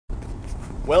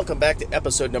Welcome back to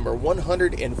episode number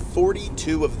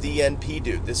 142 of The NP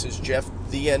Dude. This is Jeff,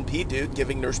 The NP Dude,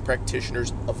 giving nurse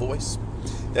practitioners a voice.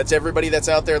 That's everybody that's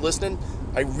out there listening.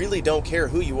 I really don't care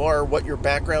who you are, what your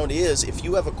background is. If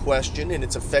you have a question and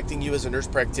it's affecting you as a nurse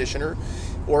practitioner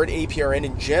or an APRN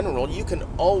in general, you can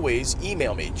always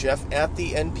email me,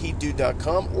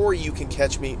 jeff@thenpdude.com, or you can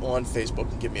catch me on Facebook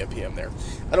and give me a PM there.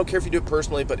 I don't care if you do it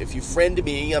personally, but if you friend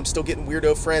me, I'm still getting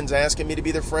weirdo friends asking me to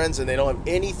be their friends, and they don't have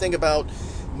anything about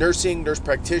nursing, nurse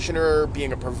practitioner,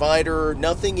 being a provider,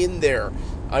 nothing in there.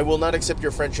 I will not accept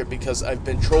your friendship because I've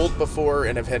been trolled before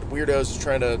and I've had weirdos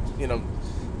trying to,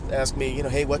 ask me,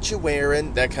 hey, what you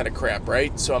wearing? That kind of crap,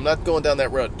 right? So I'm not going down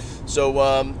that road.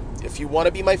 So if you want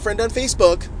to be my friend on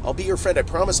Facebook, I'll be your friend. I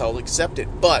promise I'll accept it.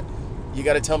 But you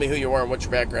got to tell me who you are and what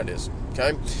your background is,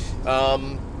 okay?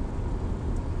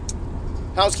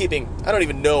 Housekeeping. I don't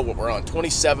even know what we're on.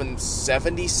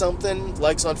 2770 something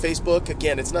likes on Facebook.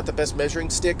 Again, it's not the best measuring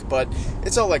stick, but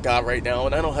it's all I got right now,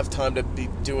 and I don't have time to be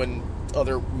doing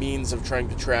other means of trying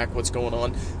to track what's going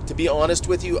on. To be honest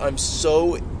with you, I'm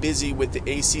so busy with the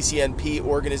ACCNP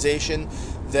organization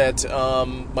that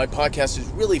my podcast has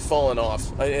really fallen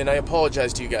off, and I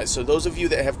apologize to you guys. So those of you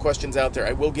that have questions out there,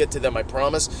 I will get to them, I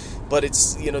promise. But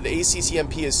it's, the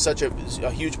ACCNP is such a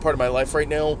huge part of my life right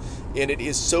now, and it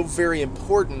is so very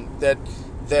important that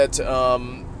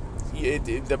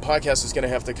the podcast is going to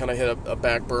have to kind of hit a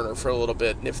back burner for a little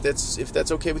bit. And if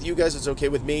that's okay with you guys, it's okay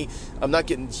with me. I'm not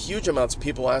getting huge amounts of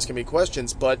people asking me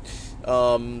questions, but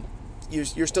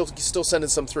you're still sending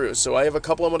some through. So I have a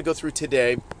couple I want to go through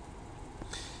today,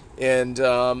 and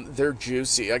they're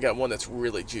juicy. I got one that's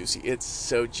really juicy. It's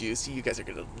so juicy. You guys are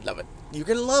going to love it. You're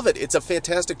going to love it. It's a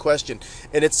fantastic question,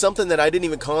 and it's something that I didn't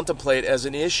even contemplate as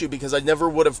an issue because I never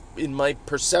would have, in my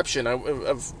perception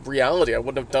of reality, I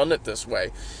wouldn't have done it this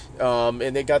way.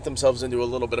 And they got themselves into a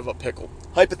little bit of a pickle.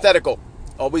 Hypothetical.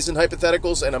 Always in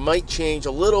hypotheticals, and I might change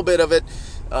a little bit of it.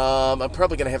 I'm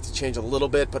probably going to have to change a little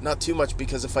bit, but not too much,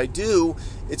 because if I do,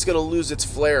 it's going to lose its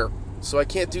flair. So I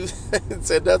can't do that. And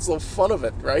that's the fun of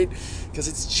it, right? Because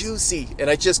it's juicy.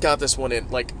 And I just got this one in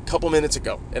like a couple minutes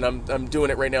ago, and I'm doing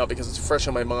it right now because it's fresh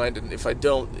on my mind. And if I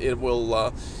don't,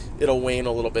 it'll wane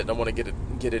a little bit, and I want to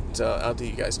get it out to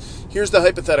you guys. Here's the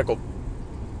hypothetical.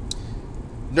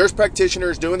 Nurse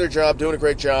practitioners doing their job, doing a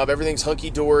great job, everything's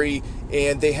hunky-dory,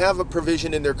 and they have a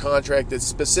provision in their contract that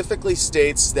specifically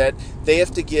states that they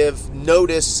have to give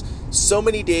notice so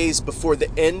many days before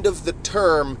the end of the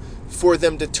term for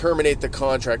them to terminate the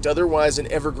contract. Otherwise,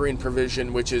 an evergreen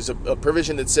provision, which is a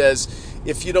provision that says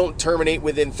if you don't terminate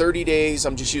within 30 days,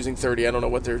 I'm just using 30, I don't know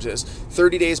what theirs is,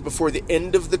 30 days before the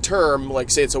end of the term, like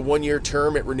say it's a 1-year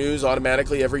term, it renews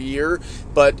automatically every year,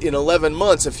 but in 11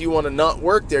 months, if you want to not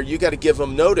work there, you got to give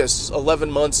them notice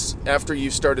 11 months after you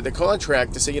started the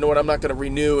contract to say, you know what, I'm not going to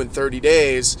renew in 30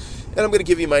 days, and I'm going to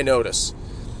give you my notice.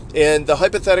 And the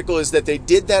hypothetical is that they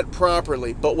did that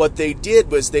properly, but what they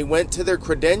did was they went to their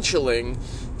credentialing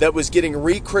that was getting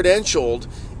re-credentialed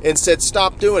and said,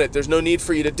 stop doing it. There's no need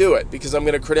for you to do it because I'm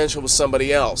going to credential with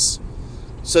somebody else.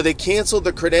 So they canceled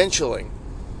the credentialing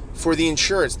for the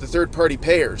insurance, the third-party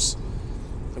payers.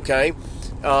 Okay?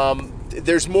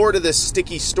 There's more to this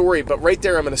sticky story, but right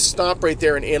there, I'm going to stop right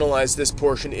there and analyze this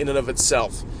portion in and of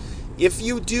itself. If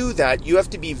you do that, you have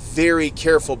to be very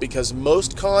careful because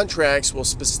most contracts will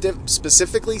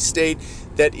specifically state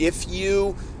that if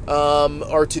you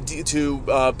are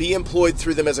to be employed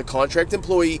through them as a contract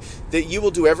employee, that you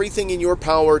will do everything in your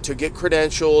power to get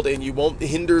credentialed and you won't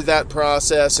hinder that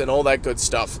process and all that good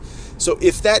stuff. So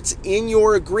if that's in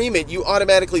your agreement, you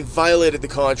automatically violated the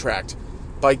contract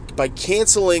by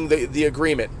canceling the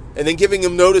agreement and then giving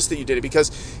them notice that you did it,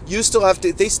 because you still have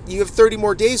to. You have 30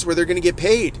 more days where they're going to get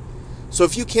paid. So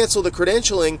if you cancel the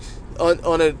credentialing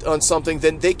on something,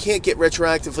 then they can't get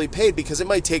retroactively paid because it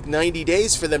might take 90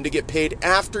 days for them to get paid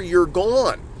after you're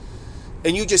gone.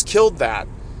 And you just killed that.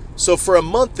 So for a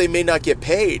month, they may not get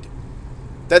paid.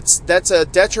 That's a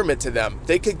detriment to them.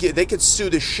 They could sue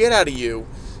the shit out of you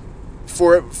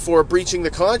for breaching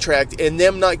the contract and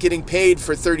them not getting paid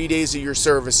for 30 days of your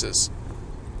services.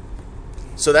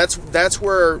 So that's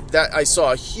where I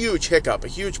saw a huge hiccup, a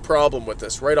huge problem with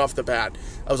this right off the bat.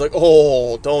 I was like,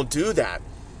 oh, don't do that.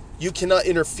 You cannot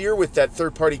interfere with that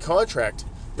third-party contract.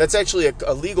 That's actually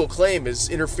a legal claim, is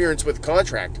interference with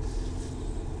contract.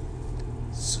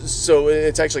 So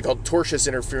it's actually called tortious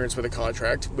interference with a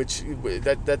contract, which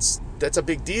that's a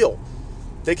big deal.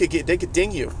 They could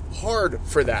ding you hard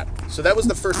for that. So that was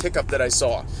the first hiccup that I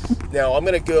saw. Now I'm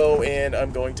going to go and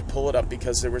I'm going to pull it up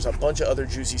because there was a bunch of other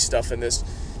juicy stuff in this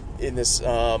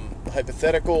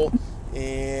hypothetical.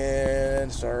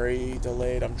 And sorry,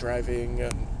 delayed. I'm driving.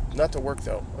 Not to work,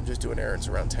 though. I'm just doing errands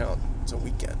around town. It's a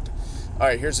weekend. All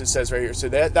right, here's what it says right here. So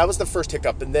that was the first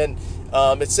hiccup. And then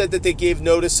it said that they gave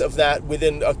notice of that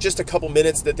within just a couple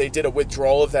minutes that they did a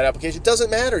withdrawal of that application. It doesn't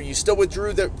matter. You still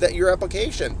withdrew your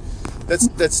application.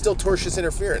 That's still tortious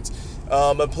interference.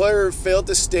 Employer failed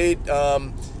to state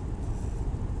the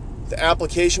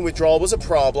application withdrawal was a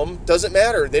problem. Doesn't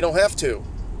matter. They don't have to.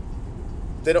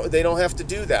 They don't have to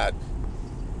do that.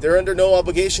 They're under no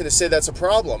obligation to say that's a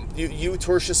problem. You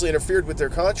tortiously interfered with their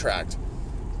contract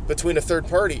between a third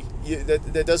party.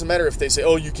 That doesn't matter if they say,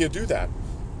 oh, you can't do that.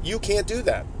 You can't do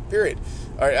that, period.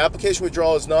 All right, application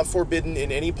withdrawal is not forbidden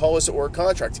in any policy or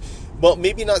contract. Well,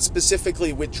 maybe not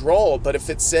specifically withdrawal, but if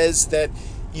it says that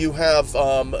you have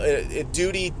a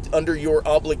duty under your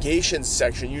obligations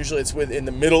section, usually it's in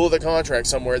the middle of the contract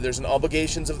somewhere, there's an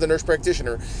obligations of the nurse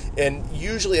practitioner, and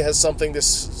usually it has something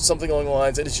along the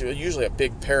lines, and it's usually a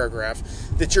big paragraph,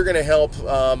 that you're going to help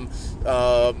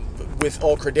with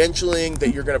all credentialing,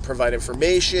 that you're going to provide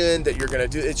information, that you're going to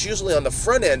do. It's usually on the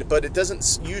front end, but it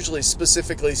doesn't usually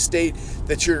specifically state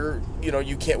that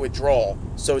you can't withdraw.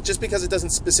 So just because it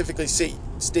doesn't specifically state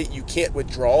you can't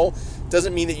withdraw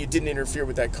doesn't mean that you didn't interfere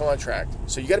with that contract.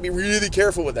 So you got to be really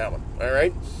careful with that one. All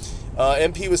right.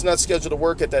 MP was not scheduled to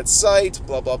work at that site.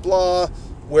 Blah blah blah.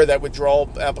 Where that withdrawal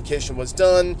application was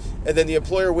done, and then the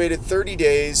employer waited 30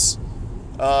 days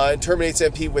and terminates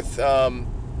MP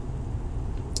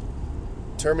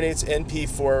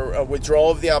for a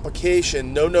withdrawal of the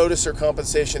application, no notice or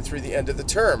compensation through the end of the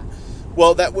term.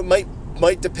 Well, that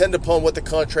might depend upon what the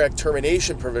contract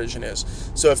termination provision is.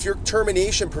 So if your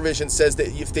termination provision says that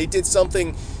if they did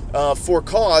something for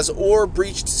cause or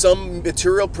breached some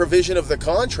material provision of the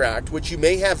contract, which you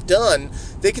may have done,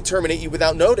 they could terminate you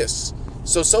without notice.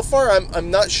 So far,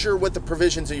 I'm not sure what the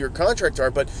provisions of your contract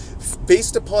are, but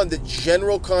based upon the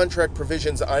general contract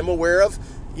provisions I'm aware of,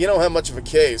 you don't have much of a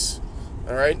case.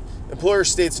 All right. Employer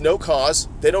states no cause.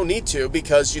 They don't need to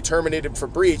because you terminated for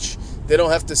breach. They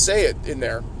don't have to say it in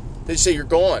there. They say you're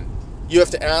gone. You have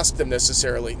to ask them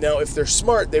necessarily. Now, if they're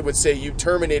smart, they would say you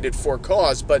terminated for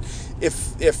cause. But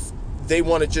if they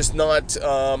want to just not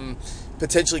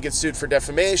potentially get sued for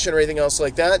defamation or anything else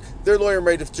like that, their lawyer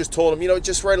might have just told them,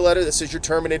 just write a letter that says you're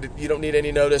terminated. You don't need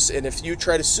any notice. And if you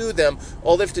try to sue them,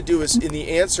 all they have to do is in the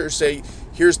answer say,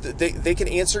 they can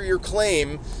answer your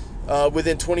claim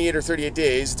within 28 or 38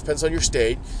 days, it depends on your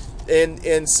state,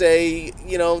 and say,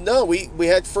 no, we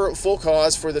had full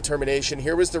cause for the termination.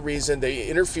 Here was the reason. They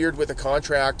interfered with the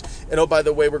contract, and oh, by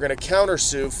the way, we're going to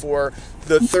countersue for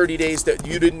the 30 days that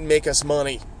you didn't make us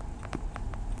money.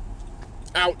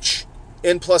 Ouch.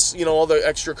 And plus, all the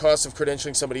extra costs of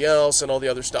credentialing somebody else and all the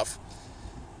other stuff.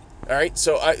 All right,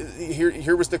 so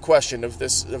here was the question of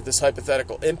this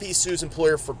hypothetical. MP sues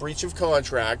employer for breach of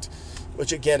contract,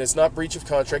 which again is not breach of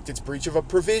contract, it's breach of a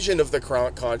provision of the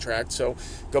contract. So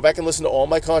go back and listen to all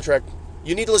my contract.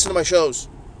 You need to listen to my shows,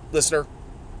 listener.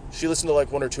 She listened to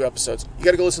like 1 or 2 episodes. You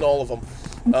got to go listen to all of them.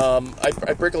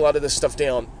 I break a lot of this stuff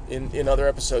down in other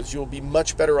episodes. You'll be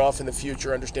much better off in the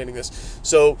future understanding this.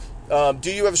 So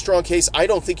do you have a strong case? I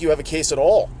don't think you have a case at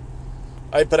all.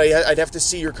 But I'd have to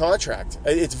see your contract.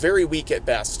 It's very weak at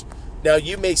best. Now,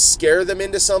 you may scare them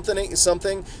into something,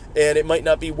 and it might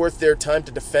not be worth their time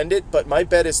to defend it, but my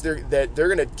bet is that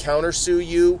they're going to countersue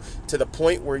you to the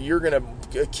point where you're going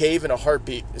to cave in a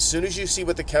heartbeat. As soon as you see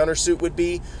what the countersuit would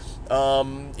be,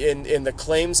 in the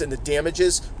claims and the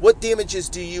damages, what damages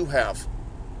do you have?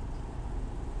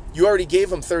 You already gave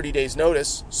them 30 days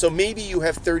notice, so maybe you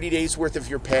have 30 days worth of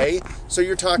your pay, so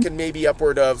you're talking maybe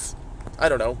upward of, I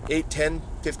don't know, 8, 10,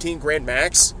 15 grand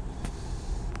max.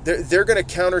 They're going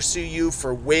to countersue you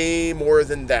for way more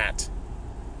than that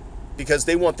because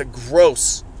they want the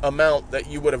gross amount that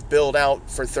you would have billed out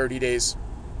for 30 days,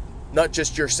 not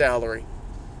just your salary.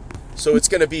 So it's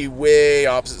going to be way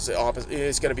opposite.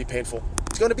 It's going to be painful.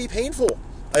 It's going to be painful.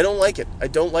 I don't like it. I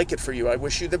don't like it for you. I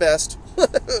wish you the best.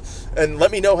 And let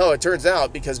me know how it turns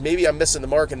out, because maybe I'm missing the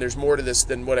mark and there's more to this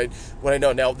than what I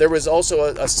know. Now, there was also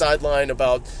a sideline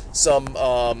about some...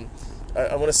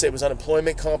 I want to say it was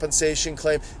unemployment compensation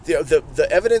claim. The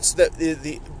evidence that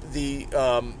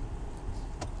the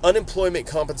unemployment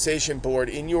compensation board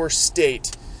in your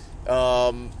state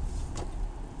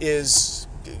is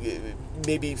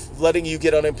maybe letting you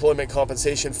get unemployment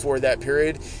compensation for that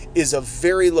period is a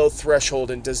very low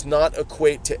threshold and does not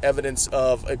equate to evidence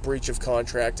of a breach of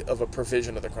contract, of a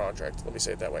provision of the contract. Let me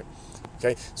say it that way.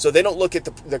 Okay, so they don't look at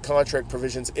the contract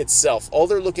provisions itself. All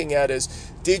they're looking at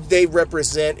is, did they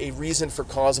represent a reason for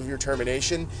cause of your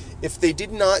termination? If they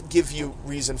did not give you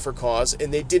reason for cause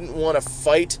and they didn't want to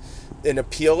fight and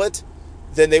appeal it,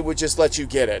 then they would just let you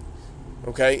get it.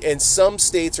 Okay, and some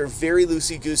states are very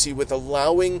loosey-goosey with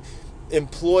allowing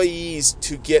employees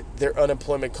to get their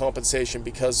unemployment compensation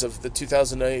because of the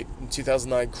 2008 and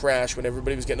 2009 crash when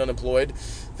everybody was getting unemployed.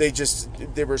 They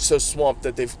were so swamped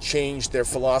that they've changed their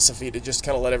philosophy to just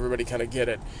kind of let everybody kind of get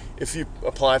it. If you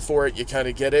apply for it, you kind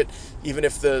of get it, even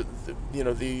if the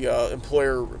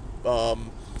employer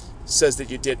says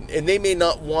that you didn't, and they may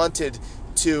not wanted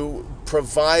to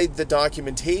provide the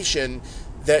documentation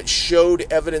that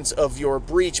showed evidence of your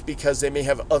breach because they may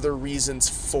have other reasons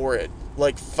for it,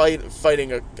 like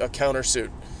fighting a countersuit.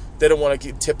 They don't want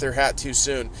to tip their hat too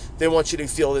soon. They want you to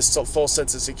feel this false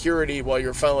sense of security while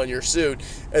you're filing your suit,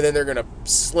 and then they're going to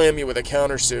slam you with a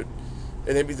countersuit.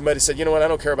 And they might have said, you know what, I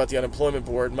don't care about the unemployment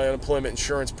board. My unemployment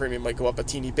insurance premium might go up a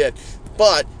teeny bit,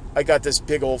 but I got this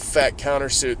big old fat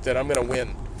countersuit that I'm going to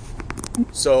win.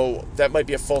 So that might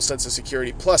be a false sense of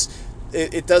security. Plus,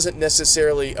 it doesn't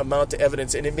necessarily amount to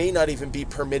evidence, and it may not even be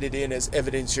permitted in as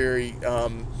evidentiary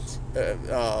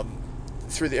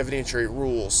through the evidentiary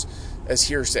rules as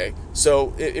hearsay.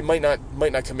 So it might not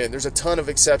come in. There's a ton of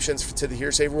exceptions to the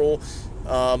hearsay rule,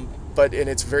 and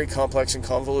it's very complex and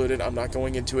convoluted. I'm not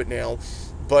going into it now,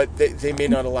 but they may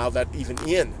not allow that even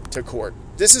in to court.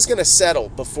 This is going to settle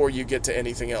before you get to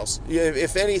anything else.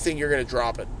 If anything, you're going to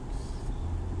drop it.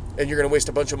 And you're going to waste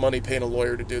a bunch of money paying a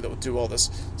lawyer to do all this.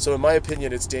 So in my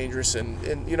opinion, it's dangerous. And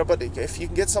but if you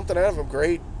can get something out of them,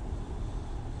 great.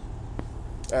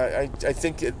 I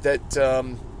think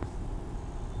that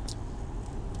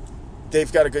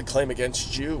they've got a good claim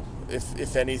against you,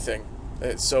 if anything.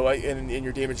 And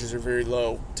your damages are very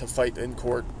low to fight in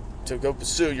court. To go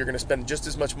sue, you're going to spend just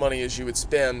as much money as you would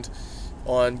spend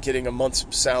on getting a month's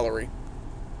salary.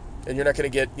 And you're not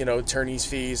going to get, attorney's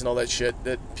fees and all that shit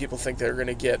that people think they're going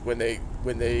to get when they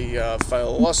file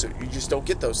a lawsuit. You just don't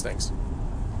get those things.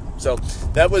 So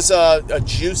that was a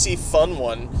juicy, fun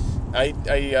one. I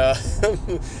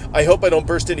I hope I don't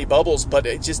burst any bubbles, but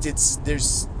it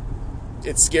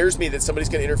scares me that somebody's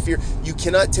going to interfere. You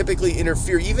cannot typically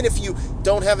interfere, even if you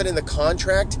don't have it in the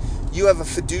contract. You have a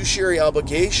fiduciary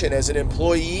obligation as an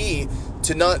employee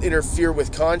to not interfere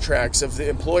with contracts of the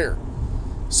employer.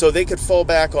 So they could fall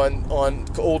back on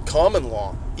old common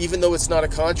law, even though it's not a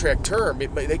contract term.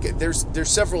 There's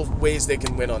several ways they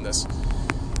can win on this.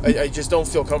 I just don't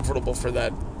feel comfortable for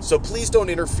that. So please don't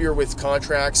interfere with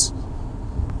contracts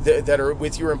that are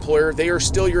with your employer. They are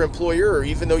still your employer,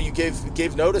 even though you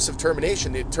gave notice of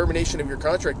termination. The termination of your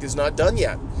contract is not done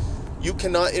yet. You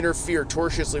cannot interfere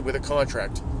tortiously with a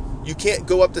contract. You can't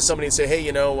go up to somebody and say,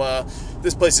 hey,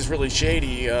 this place is really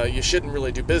shady. You shouldn't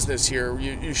really do business here.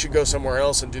 You should go somewhere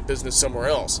else and do business somewhere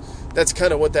else. That's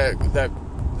kind of what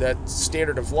that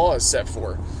standard of law is set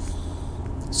for.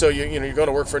 So you're going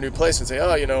to work for a new place and say,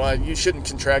 you shouldn't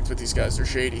contract with these guys. They're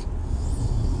shady.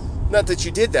 Not that you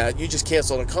did that. You just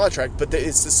canceled a contract, but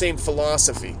it's the same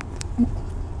philosophy.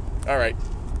 All right.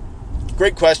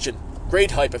 Great question.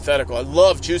 Great hypothetical. I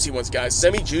love juicy ones, guys.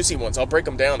 Send me juicy ones. I'll break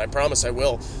them down. I promise I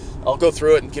will. I'll go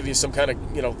through it and give you some kind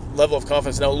of, level of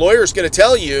confidence. Now, a lawyer's going to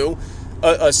tell you,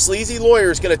 a sleazy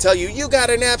lawyer is going to tell you, you got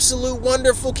an absolute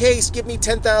wonderful case. Give me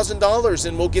 $10,000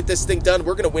 and we'll get this thing done.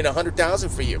 We're going to win $100,000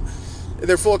 for you. And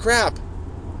they're full of crap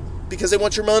because they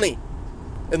want your money.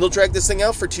 And they'll drag this thing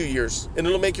out for 2 years, and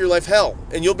it'll make your life hell.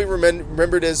 And you'll be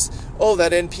remembered as,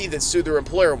 that NP that sued their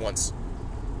employer once.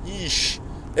 Yeesh.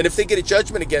 And if they get a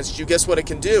judgment against you, guess what it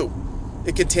can do?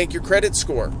 It can tank your credit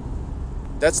score.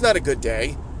 That's not a good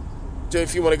day. So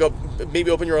if you want to go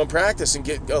maybe open your own practice and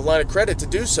get a line of credit to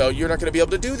do so, you're not going to be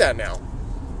able to do that now.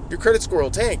 Your credit score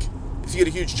will tank if you get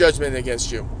a huge judgment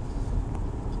against you.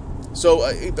 So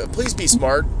please be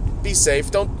smart, be safe.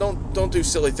 Don't do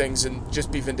silly things and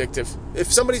just be vindictive.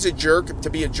 If somebody's a jerk to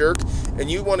be a jerk,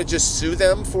 and you want to just sue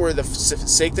them for the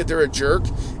sake that they're a jerk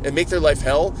and make their life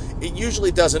hell, it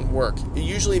usually doesn't work. It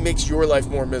usually makes your life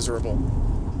more miserable.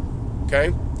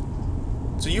 Okay?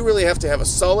 So you really have to have a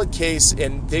solid case,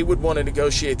 and they would want to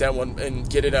negotiate that one and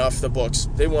get it off the books.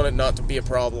 They want it not to be a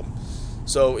problem.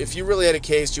 So if you really had a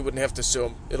case, you wouldn't have to sue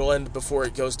them. It'll end before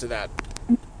it goes to that.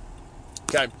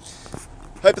 Okay.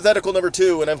 Hypothetical number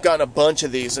 2, and I've gotten a bunch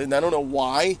of these, and I don't know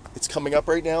why it's coming up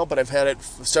right now, but I've had it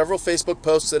several Facebook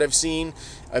posts that I've seen.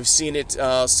 I've seen it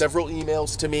several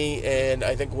emails to me, and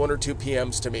I think 1 or 2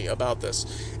 PMs to me about this.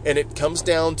 And it comes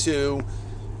down to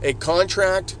a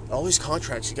contract. Always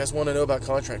contracts. You guys want to know about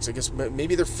contracts. I guess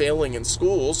maybe they're failing in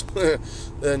schools,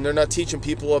 and they're not teaching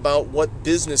people about what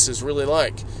business is really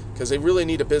like, because they really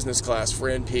need a business class for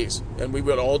NPs, and we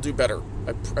would all do better.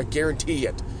 I guarantee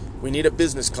it. We need a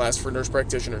business class for nurse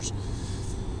practitioners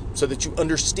so that you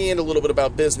understand a little bit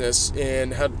about business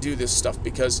and how to do this stuff,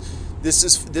 because This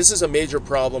is a major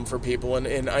problem for people,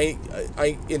 and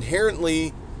I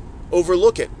inherently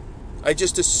overlook it. I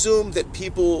just assume that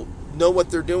people know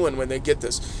what they're doing when they get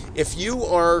this. If you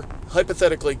are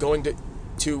hypothetically going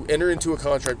to enter into a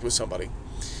contract with somebody,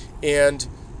 and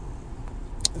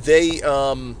they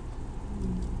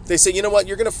say, you know what,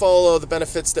 you're going to follow the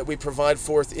benefits that we provide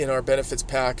forth in our benefits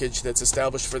package that's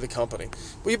established for the company.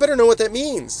 Well, you better know what that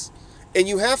means. And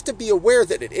you have to be aware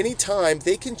that at any time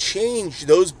they can change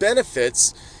those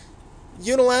benefits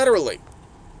unilaterally.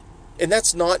 And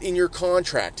that's not in your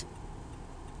contract.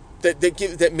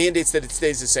 That mandates that it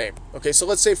stays the same. Okay, so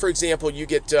let's say, for example, you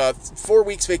get 4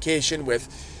 weeks vacation with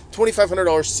 $2,500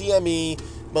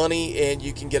 CME money, and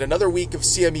you can get another week of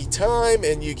CME time,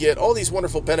 and you get all these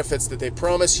wonderful benefits that they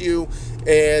promise you,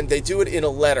 and they do it in a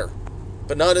letter,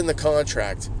 but not in the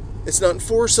contract. It's not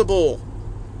enforceable.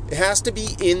 It has to be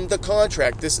in the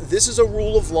contract. This is a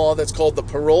rule of law that's called the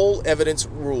parole evidence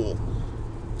rule.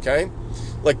 Okay?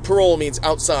 Like parole means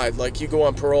outside. Like you go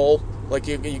on parole, like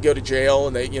you go to jail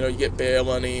and you get bail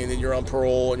money and then you're on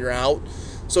parole and you're out.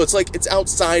 So it's like it's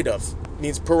outside of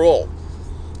means parole.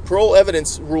 Parole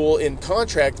evidence rule in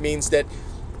contract means that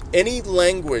any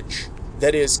language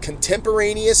that is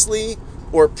contemporaneously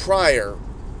or prior,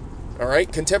 all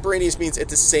right? Contemporaneous means at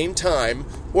the same time,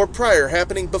 or prior,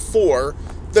 happening before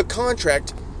the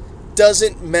contract,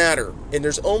 doesn't matter. And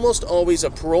there's almost always a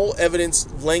parole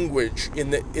evidence language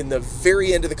in the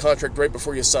very end of the contract right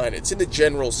before you sign it. It's in the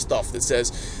general stuff that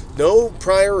says no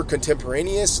prior or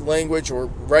contemporaneous language or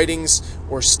writings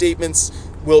or statements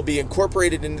will be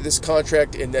incorporated into this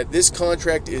contract, and that this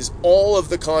contract is all of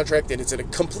the contract, and it's in a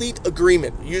complete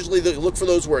agreement. Usually they look for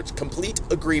those words, complete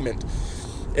agreement,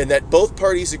 and that both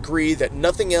parties agree that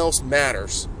nothing else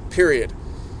matters, period.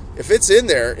 If it's in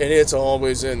there, and it's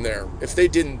always in there. If they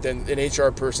didn't, then an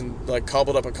HR person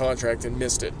cobbled up a contract and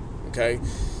missed it, okay?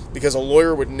 Because a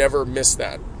lawyer would never miss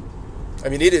that. I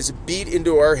mean, it is beat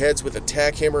into our heads with a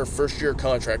tack hammer of first-year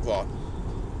contract law.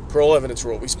 Parole evidence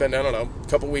rule. We spent, a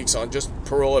couple weeks on just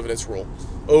parole evidence rule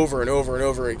over and over and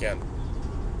over again.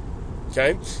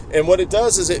 Okay? And what it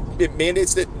does is it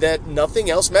mandates that nothing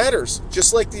else matters.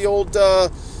 Just like the old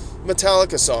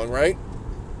Metallica song, right?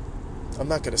 I'm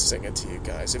not going to sing it to you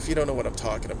guys. If you don't know what I'm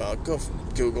talking about, go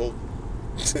Google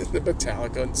the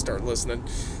Metallica and start listening.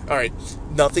 All right.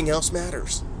 Nothing else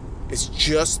matters. It's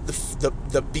just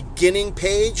the beginning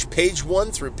page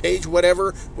 1 through page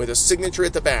whatever, with a signature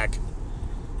at the back.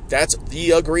 That's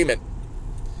the agreement.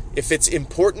 If it's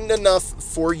important enough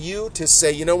for you to say,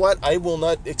 you know what, I will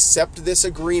not accept this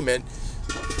agreement.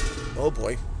 Oh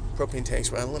boy, propane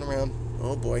tanks rattling around.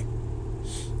 Oh boy.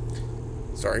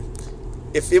 Sorry.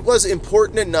 If it was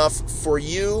important enough for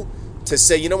you to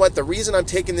say, you know what, the reason I'm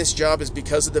taking this job is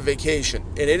because of the vacation,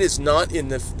 and it is not in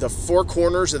the four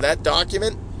corners of that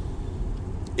document,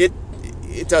 it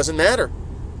doesn't matter.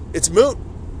 It's moot.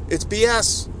 It's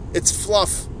BS. It's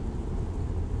fluff.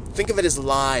 Think of it as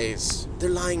lies. They're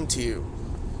lying to you.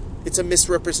 It's a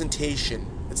misrepresentation.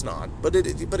 It's not, but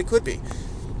it could be.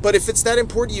 But if it's that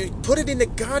important, you put it in a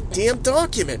goddamn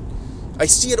document. I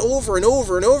see it over and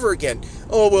over and over again.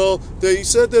 Oh, well, they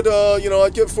said that,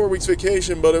 I'd get 4 weeks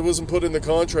vacation, but it wasn't put in the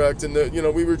contract, and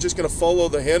that, we were just going to follow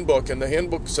the handbook, and the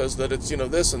handbook says that it's,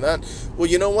 this and that. Well,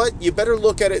 you know what? You better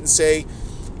look at it and say,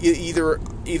 either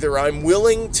I'm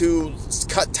willing to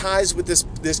cut ties with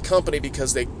this company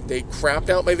because they crapped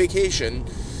out my vacation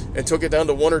and took it down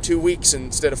to 1 or 2 weeks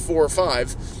instead of 4 or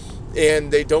 5,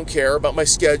 and they don't care about my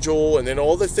schedule, and then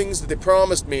all the things that they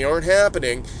promised me aren't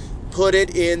happening. Put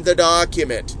it in the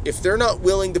document. If they're not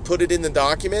willing to put it in the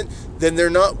document, then they're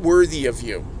not worthy of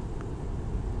you.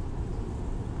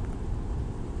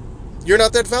 You're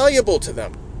not that valuable to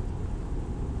them.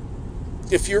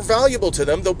 If you're valuable to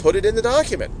them, they'll put it in the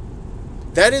document.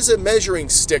 That is a measuring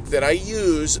stick that I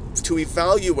use to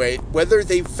evaluate whether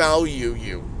they value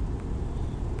you.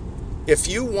 If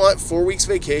you want 4 weeks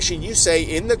vacation, you say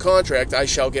in the contract, I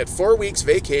shall get 4 weeks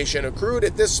vacation accrued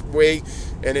at this way,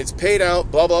 and it's paid out,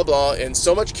 blah, blah, blah, and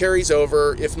so much carries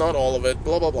over, if not all of it,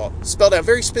 blah, blah, blah. Spelled out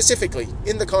very specifically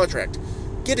in the contract.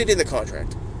 Get it in the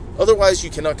contract. Otherwise, you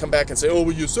cannot come back and say, oh,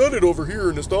 well, you said it over here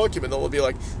in this document. They'll be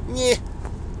like, yeah,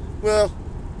 well,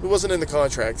 it wasn't in the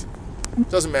contract.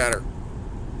 Doesn't matter.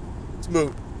 It's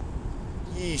moot.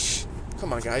 Yeesh.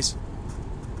 Come on, guys.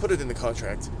 Put it in the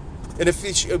contract. And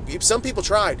if some people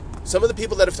tried, some of the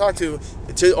people that I've talked to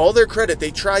all their credit,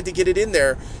 they tried to get it in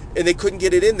there, and they couldn't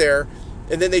get it in there,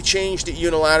 and then they changed it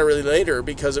unilaterally later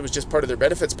because it was just part of their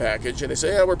benefits package, and they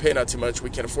say, yeah, we're paying out too much,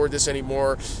 we can't afford this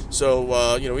anymore,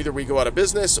 so, either we go out of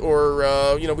business, or,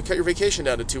 we cut your vacation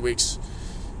down to 2 weeks,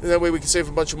 and that way we can save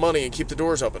a bunch of money and keep the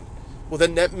doors open. well,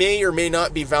 then that may or may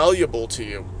not be valuable to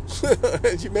you.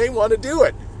 You may want to do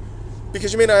it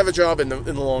because you may not have a job in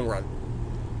the long run.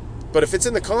 But if it's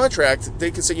in the contract,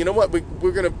 they can say, you know what, we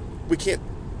can't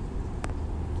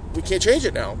change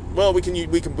it now. Well,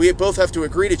 we both have to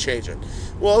agree to change it.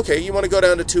 Well, okay, you want to go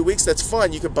down to 2 weeks? That's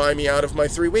fine. You could buy me out of my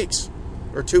 3 weeks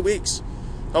or 2 weeks.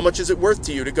 How much is it worth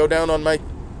to you to go down on my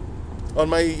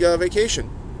vacation?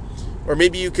 Or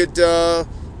maybe you could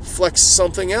flex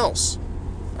something else.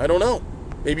 I don't know.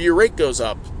 Maybe your rate goes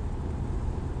up.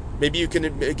 Maybe you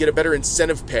can get a better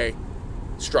incentive pay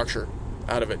structure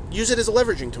out of it. Use it as a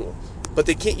leveraging tool. But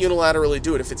they can't unilaterally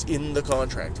do it if it's in the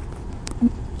contract.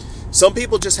 Some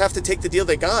people just have to take the deal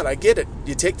they got. I get it.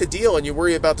 You take the deal and you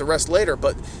worry about the rest later.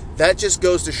 But that just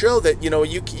goes to show that,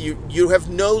 you have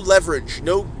no leverage,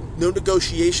 no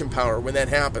negotiation power when that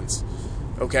happens.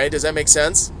 Okay? Does that make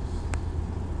sense?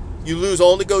 You lose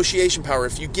all negotiation power.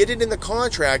 If you get it in the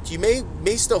contract, you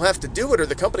may still have to do it, or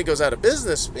the company goes out of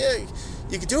business. Yeah,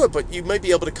 you could do it, but you might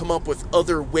be able to come up with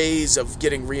other ways of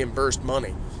getting reimbursed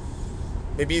money.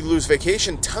 Maybe you lose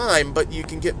vacation time, but you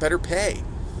can get better pay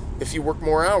if you work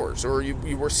more hours, or you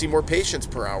see more patients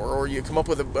per hour, or you come up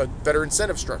with a better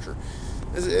incentive structure.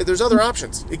 There's other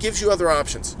options. It gives you other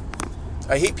options.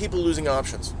 I hate people losing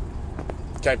options.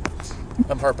 Okay,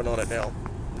 I'm harping on it now.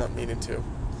 Not meaning to.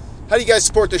 How do you guys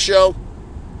support the show?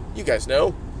 You guys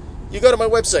know. You go to my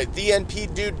website,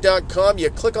 thenpdude.com. You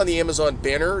click on the Amazon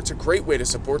banner. It's a great way to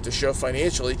support the show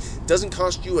financially. It doesn't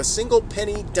cost you a single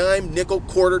penny, dime, nickel,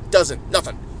 quarter. Doesn't.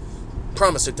 Nothing.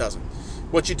 Promise it doesn't.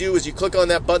 What you do is you click on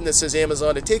that button that says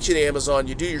Amazon. It takes you to Amazon.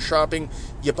 You do your shopping.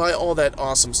 You buy all that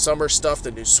awesome summer stuff,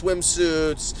 the new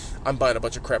swimsuits. I'm buying a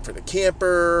bunch of crap for the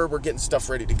camper. We're getting stuff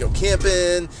ready to go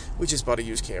camping. We just bought a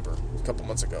used camper a couple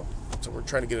months ago. So we're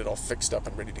trying to get it all fixed up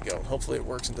and ready to go. And hopefully it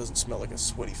works and doesn't smell like a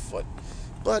sweaty foot.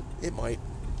 But it might.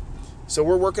 So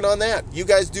we're working on that. You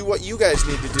guys do what you guys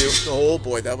need to do. Oh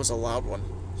boy, that was a loud one.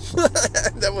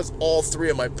 That was all 3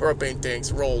 of my propane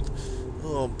tanks rolled.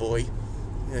 Oh boy.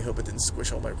 I hope it didn't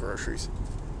squish all my groceries.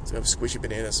 So I have squishy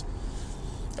bananas.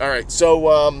 Alright,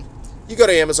 so you go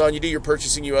to Amazon, you do your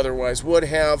purchasing you otherwise would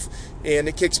have, and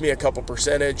it kicks me a couple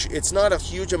percentage. It's not a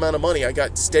huge amount of money. I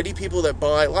got steady people that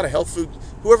buy a lot of health food.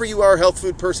 Whoever you are, health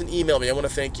food person, email me. I want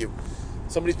to thank you.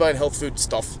 Somebody's buying health food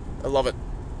stuff. I love it.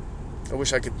 I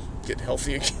wish I could get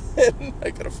healthy again.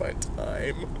 I gotta find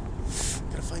time.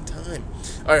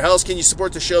 All right, how else can you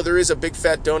support the show? There is a big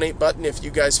fat donate button if you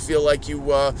guys feel like you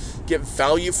get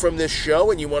value from this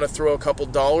show and you want to throw a couple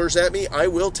dollars at me. I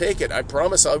will take it. I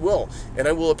promise I will, and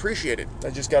I will appreciate it.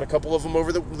 I just got a couple of them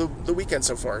over the weekend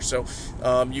so far. So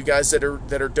you guys that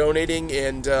are donating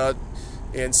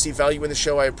and see value in the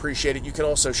show, I appreciate it. You can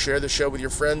also share the show with your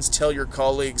friends. Tell your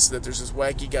colleagues that there's this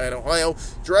wacky guy in Ohio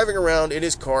driving around in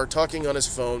his car, talking on his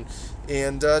phone,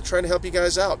 and trying to help you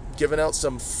guys out, giving out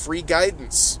some free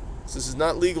guidance. This is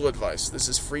not legal advice. This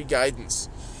is free guidance,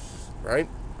 right?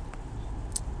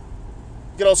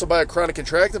 You can also buy a Chronic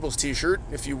Intractables t-shirt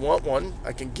if you want one.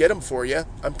 I can get them for you.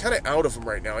 I'm kind of out of them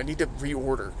right now. I need to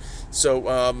reorder. So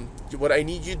what I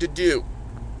need you to do,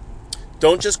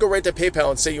 don't just go right to PayPal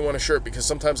and say you want a shirt, because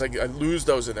sometimes I lose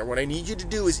those in there. What I need you to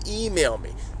do is email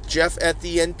me,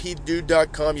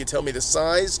 jeff@thenpdude.com. You tell me the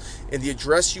size and the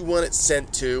address you want it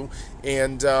sent to,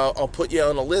 and I'll put you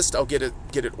on a list. I'll get it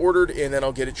ordered, and then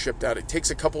I'll get it shipped out. It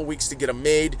takes a couple weeks to get them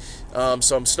made,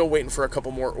 so I'm still waiting for a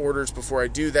couple more orders before I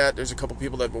do that. There's a couple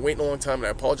people that have been waiting a long time, and I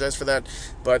apologize for that.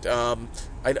 But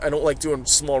I don't like doing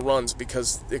small runs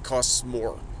because it costs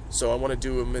more. So I want to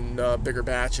do them in bigger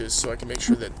batches so I can make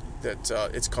sure that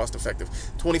it's cost effective.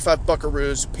 25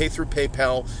 buckaroos, pay through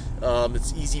PayPal.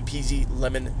 It's easy peasy,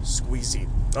 lemon squeezy.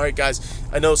 All right, guys,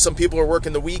 I know some people are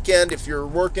working the weekend. If you're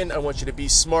working, I want you to be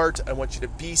smart. I want you to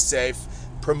be safe.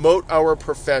 Promote our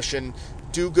profession.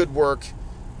 Do good work.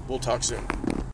 We'll talk soon.